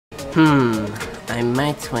I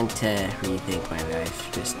might want to rethink my life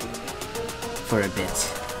just for a bit.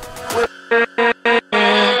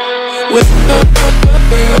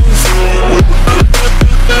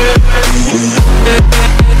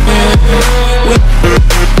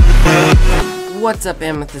 What's up,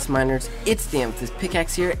 Amethyst Miners? It's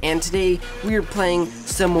TheAmethystPickaxe here, and today we are playing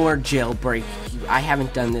some more Jailbreak. I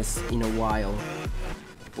haven't done this in a while.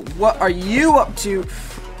 What are you up to?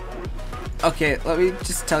 Okay, let me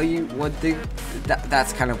just tell you one thing.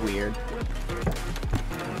 That's kind of weird.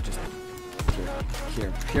 Just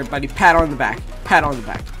here, buddy. Pat on the back. Pat on the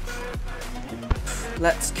back.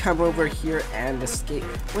 Let's come over here and escape.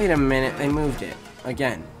 Wait a minute, they moved it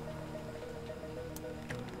again.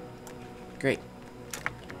 Great.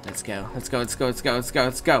 Let's go. Let's go. Let's go. Let's go. Let's go.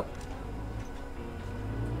 Let's go.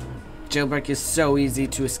 Jailbreak is so easy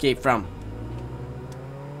to escape from.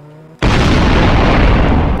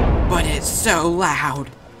 But it's so loud.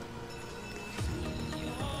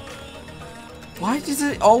 Why does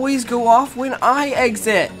it always go off when I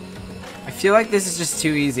exit? I feel like this is just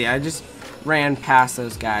too easy. I just ran past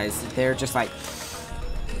those guys. They're just like,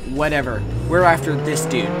 whatever. We're after this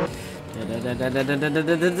dude.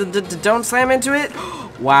 Don't slam into it.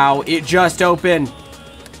 Wow, it just opened.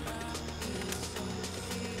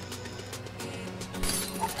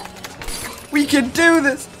 We can do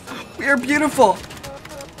this. We are beautiful.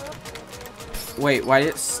 Wait, why did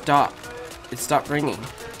it stop? It stopped ringing.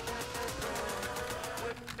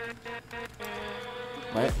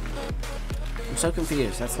 What? I'm so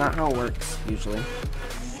confused. That's not how it works, usually.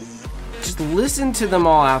 Just listen to them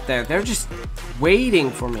all out there. They're just waiting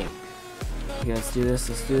for me. Okay, let's do this.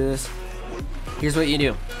 Let's do this. Here's what you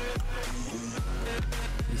do.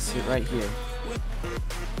 You sit right here.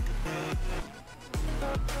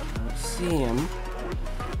 I don't see him.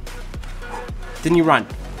 Then you run.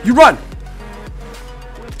 You run!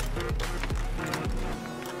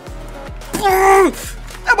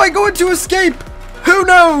 Am I going to escape? Who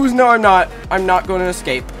knows? No, I'm not. I'm not going to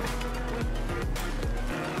escape.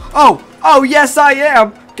 Oh, yes, I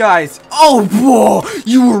am. Guys. Oh, whoa.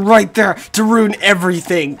 You were right there to ruin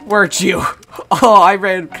everything, weren't you? Oh, I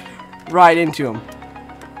ran right into him.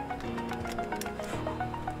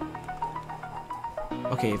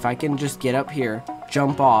 Okay, if I can just get up here,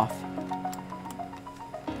 jump off.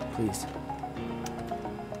 Please.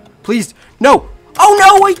 Please. No. Oh,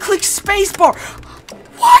 no. I clicked spacebar.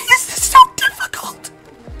 Why is this so difficult?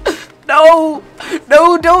 No.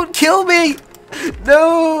 No, don't kill me.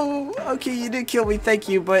 No. Okay, you did kill me. Thank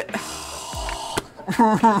you, but...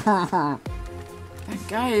 That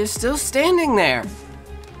guy is still standing there.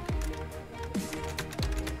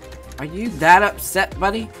 Are you that upset,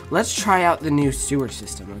 buddy? Let's try out the new sewer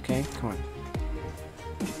system, okay? Come on.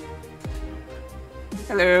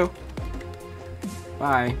 Hello.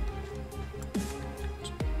 Bye.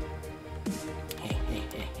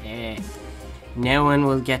 No one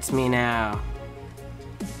will get me now.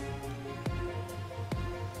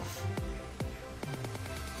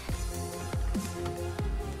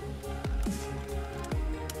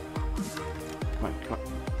 Come on, come on.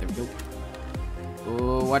 There we go.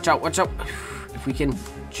 Oh, watch out, watch out. If we can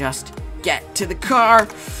just get to the car.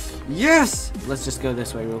 Yes! Let's just go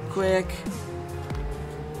this way real quick.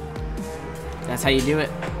 That's how you do it.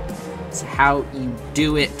 That's how you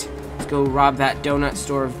do it. Let's go rob that donut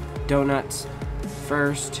store of donuts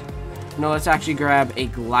first. No, let's actually grab a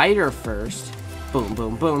glider first. Boom,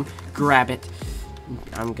 boom, boom. Grab it.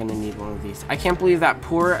 I'm gonna need one of these. I can't believe that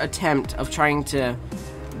poor attempt of trying to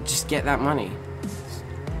just get that money.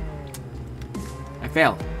 I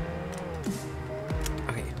failed.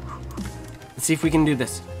 Okay. Let's see if we can do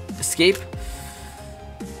this. Escape.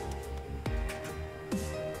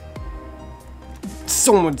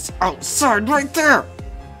 Someone's outside right there.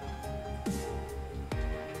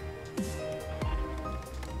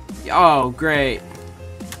 Oh, great.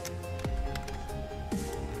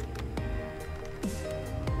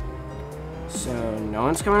 So, no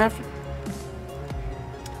one's coming after?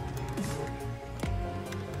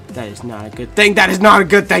 That is not a good thing. That is not a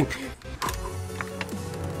good thing.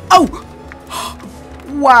 Oh!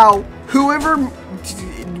 Wow. Whoever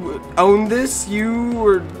owned this, you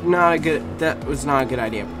were not a good... That was not a good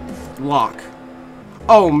idea. Lock.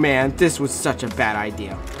 Oh, man. This was such a bad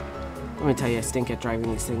idea. Let me tell you, I stink at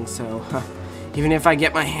driving these things, so even if I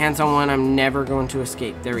get my hands on one, I'm never going to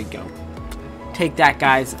escape. There we go. Take that,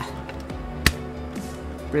 guys.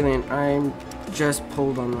 Brilliant. I'm just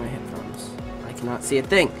pulled on my headphones. I cannot see a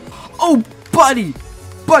thing. Oh, buddy!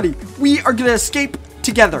 Buddy, we are going to escape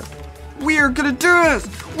together. We are going to do this.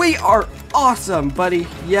 We are awesome, buddy.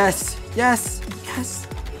 Yes, yes, yes.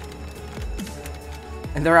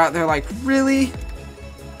 And they're out there like, really?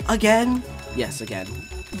 Again? Yes, again.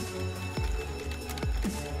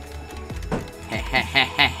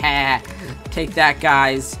 Take that,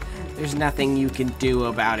 guys. There's nothing you can do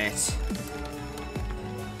about it.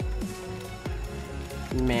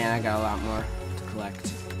 Man, I got a lot more to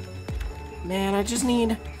collect. Man, I just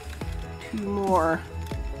need 2 more.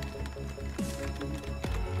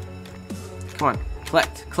 Come on,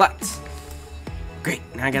 collect, collect. Great,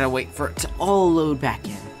 now I gotta wait for it to all load back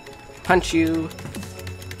in. Punch you.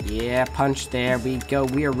 Yeah, punch, there we go.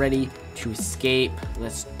 We are ready to escape.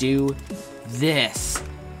 Let's do this.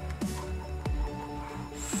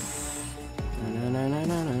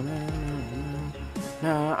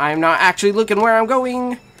 No, I'm not actually looking where I'm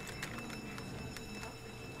going.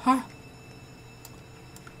 Huh?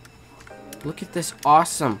 Look at this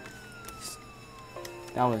awesome.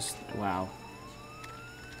 That was, wow.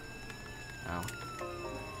 Wow.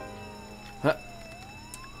 Huh.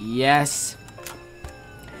 Yes.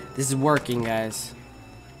 This is working, guys.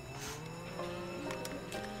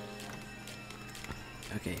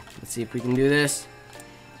 Okay, let's see if we can do this.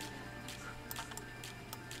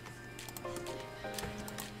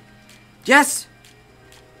 Yes!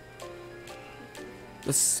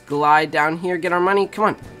 Let's glide down here, get our money. Come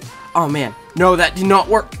on. Oh, man. No, that did not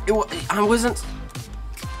work. I wasn't...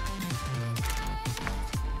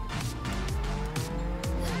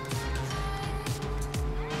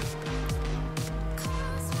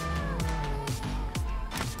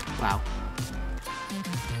 Wow.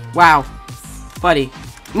 Wow. Buddy.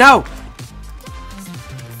 No!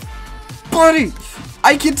 Buddy!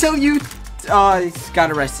 I can tell you... I got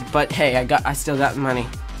arrested, but hey, I still got money.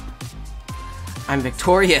 I'm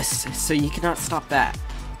victorious, so you cannot stop that.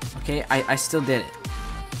 Okay, I still did it.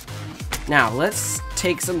 Now, let's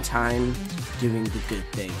take some time doing the good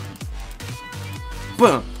thing.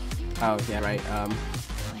 Boom! Oh, yeah, right,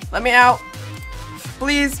 let me out!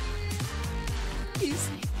 Please! Please.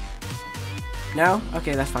 No?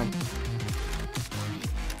 Okay, that's fine.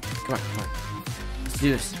 Come on, come on. Let's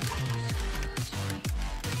do this.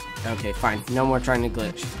 Okay, fine. No more trying to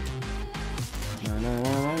glitch.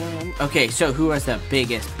 Okay, so who has the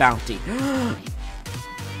biggest bounty?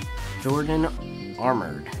 Jordan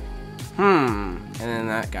Armored. And then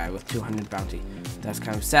that guy with 200 bounty. That's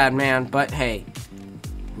kind of sad, man, but hey,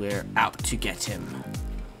 we're out to get him.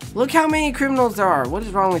 Look how many criminals there are. What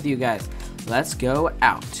is wrong with you guys? Let's go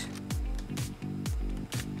out.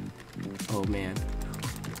 Oh, man.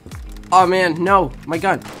 Oh, man, no. My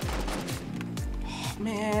gun. Oh,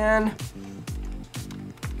 man.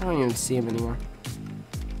 I don't even see him anymore.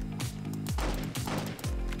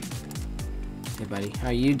 Hey, buddy. How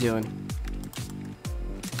you doing?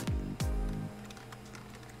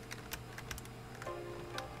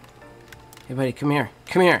 Hey, buddy. Come here.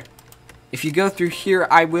 Come here. If you go through here,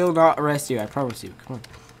 I will not arrest you. I promise you. Come on.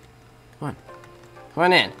 Come on. Come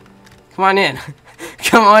on in. Come on in.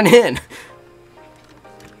 Come on in.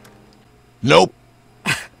 Nope.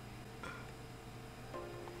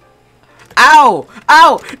 Ow!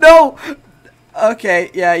 Ow! No! Okay,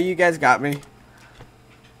 yeah, you guys got me.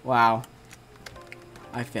 Wow.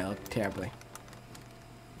 I failed terribly.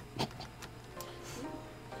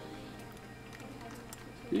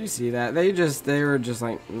 You see that? They were just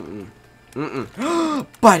like,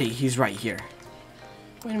 Buddy, he's right here.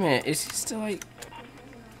 Wait a minute, is he still like...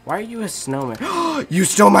 Why are you a snowman? You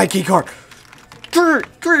stole my key card! Come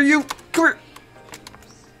here, you! Come here!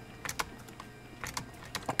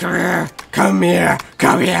 Come here! Come here!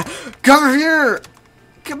 Come here! Come here!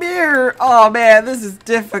 Come here! Oh man, this is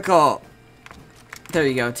difficult. There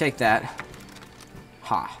you go, take that.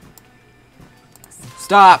 Ha.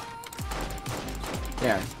 Stop!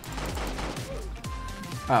 There.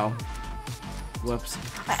 Oh. Whoops.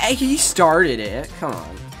 Hey, he started it. Come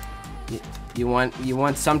on. You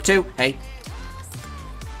want some too? Hey.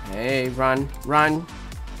 Hey, run, run.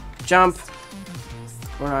 Jump.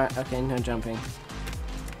 We're not, okay, no jumping.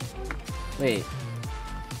 Wait.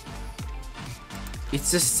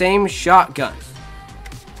 It's the same shotgun.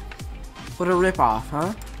 What a ripoff,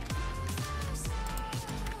 huh?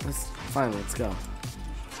 Fine, let's go.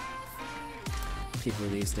 People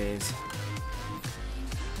these days.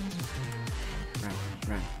 Run,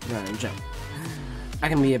 run, run, and jump. I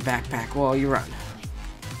can be a backpack while you run.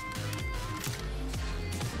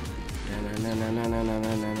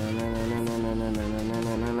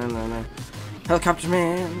 Helicopter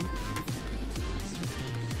man.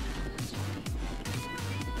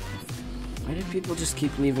 Why do people just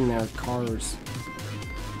keep leaving their cars?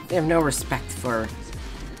 They have no respect for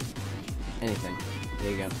anything.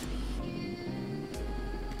 There you go.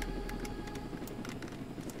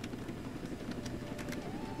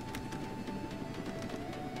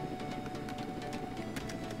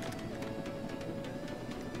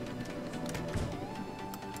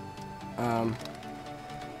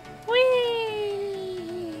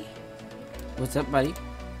 Whee! What's up, buddy?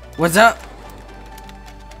 What's up?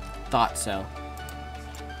 Thought so.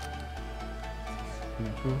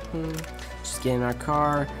 Just get in our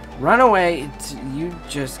car. Run away. You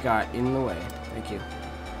just got in the way. Thank you.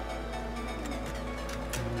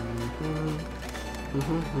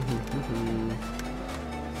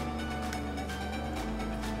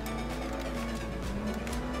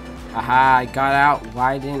 Haha, I got out.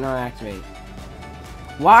 Why didn't I activate?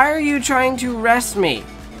 Why are you trying to arrest me?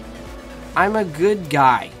 I'm a good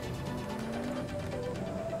guy.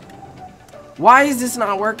 Why is this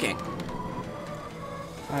not working?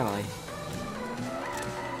 Finally.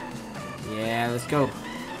 Yeah, let's go.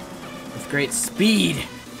 With great speed.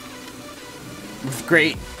 With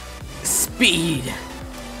great speed.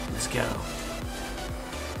 Let's go.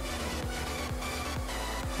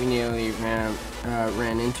 We nearly ran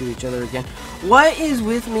into each other again. What is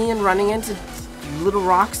with me and running into little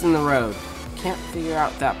rocks in the road? Can't figure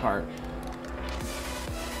out that part.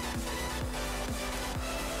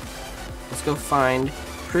 Let's go find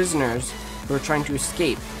prisoners who are trying to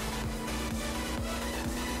escape.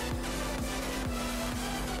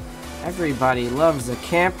 Everybody loves a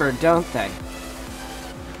camper, don't they?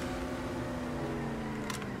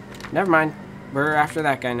 Never mind. We're after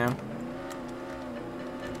that guy now.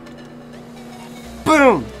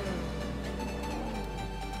 Boom!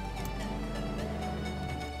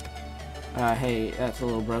 Hey, that's a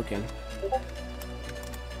little broken.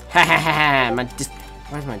 Ha ha ha ha!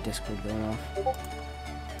 Why's my Discord going off?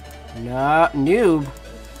 No, noob!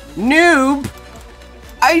 Noob!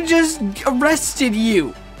 I just arrested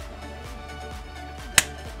you!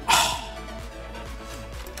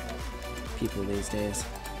 People these days.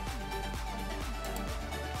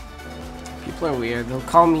 People are weird. They'll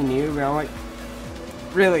call me noob, and I'm like,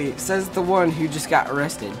 really? Says the one who just got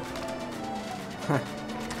arrested. Huh.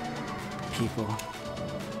 People.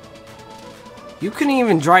 You couldn't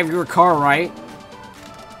even drive your car, right?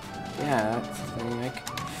 Yeah, that's the thing, like...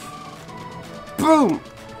 Boom!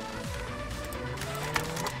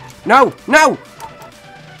 No! No!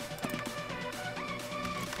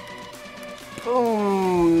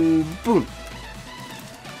 Boom! Boom!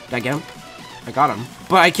 Did I get him? I got him.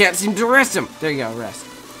 But I can't seem to arrest him! There you go, arrest.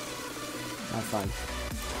 Have fun.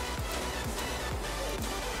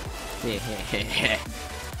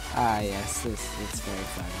 Ah, yes, it's very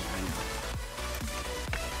fun, I know.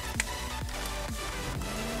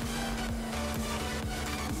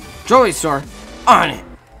 Jewelry store, on it!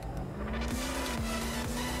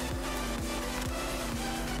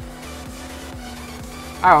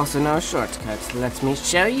 I also know shortcuts. Let me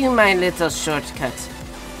show you my little shortcuts.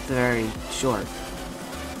 Very short.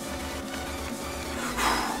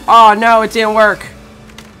 Oh no, it didn't work!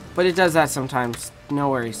 But it does that sometimes. No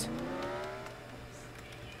worries.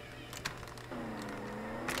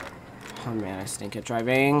 Oh man, I stink at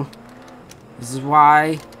driving. This is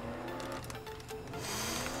why.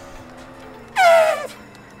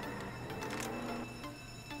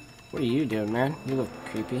 What are you doing, man? You look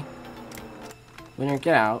creepy. Winner,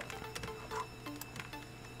 get out.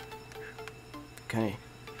 Okay.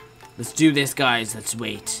 Let's do this, guys. Let's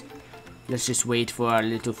wait. Let's just wait for our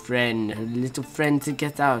little friend to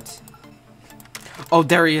get out. Oh,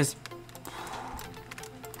 there he is.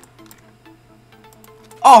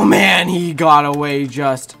 Oh man, he got away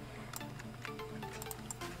just.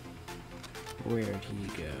 Where'd he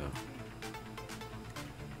go?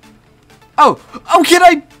 Oh, can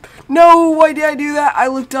I? No, why did I do that? I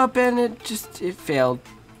looked up and it failed.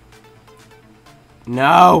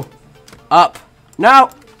 No. Up. No.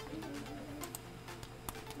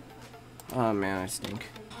 Oh man, I stink.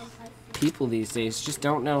 People these days just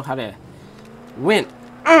don't know how to win.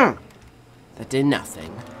 That did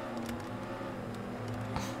nothing.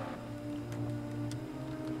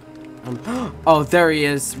 Oh, there he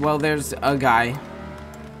is. Well, there's a guy.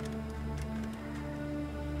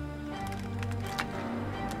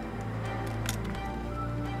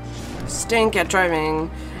 Stink at driving,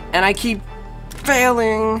 and I keep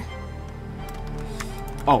failing.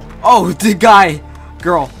 Oh, the guy,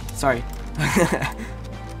 girl. Sorry.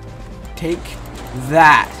 Take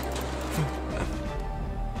that.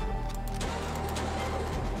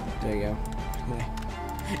 There you go.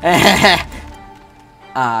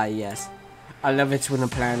 Ah, yes. I love it when a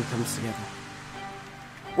plan comes together.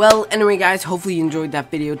 Well, anyway, guys, hopefully you enjoyed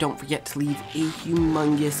that video. Don't forget to leave a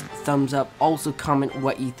humongous thumbs up. Also, comment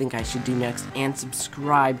what you think I should do next. And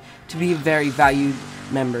subscribe to be a very valued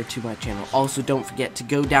member to my channel. Also, don't forget to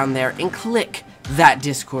go down there and click that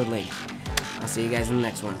Discord link. I'll see you guys in the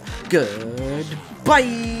next one.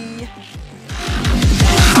 Goodbye!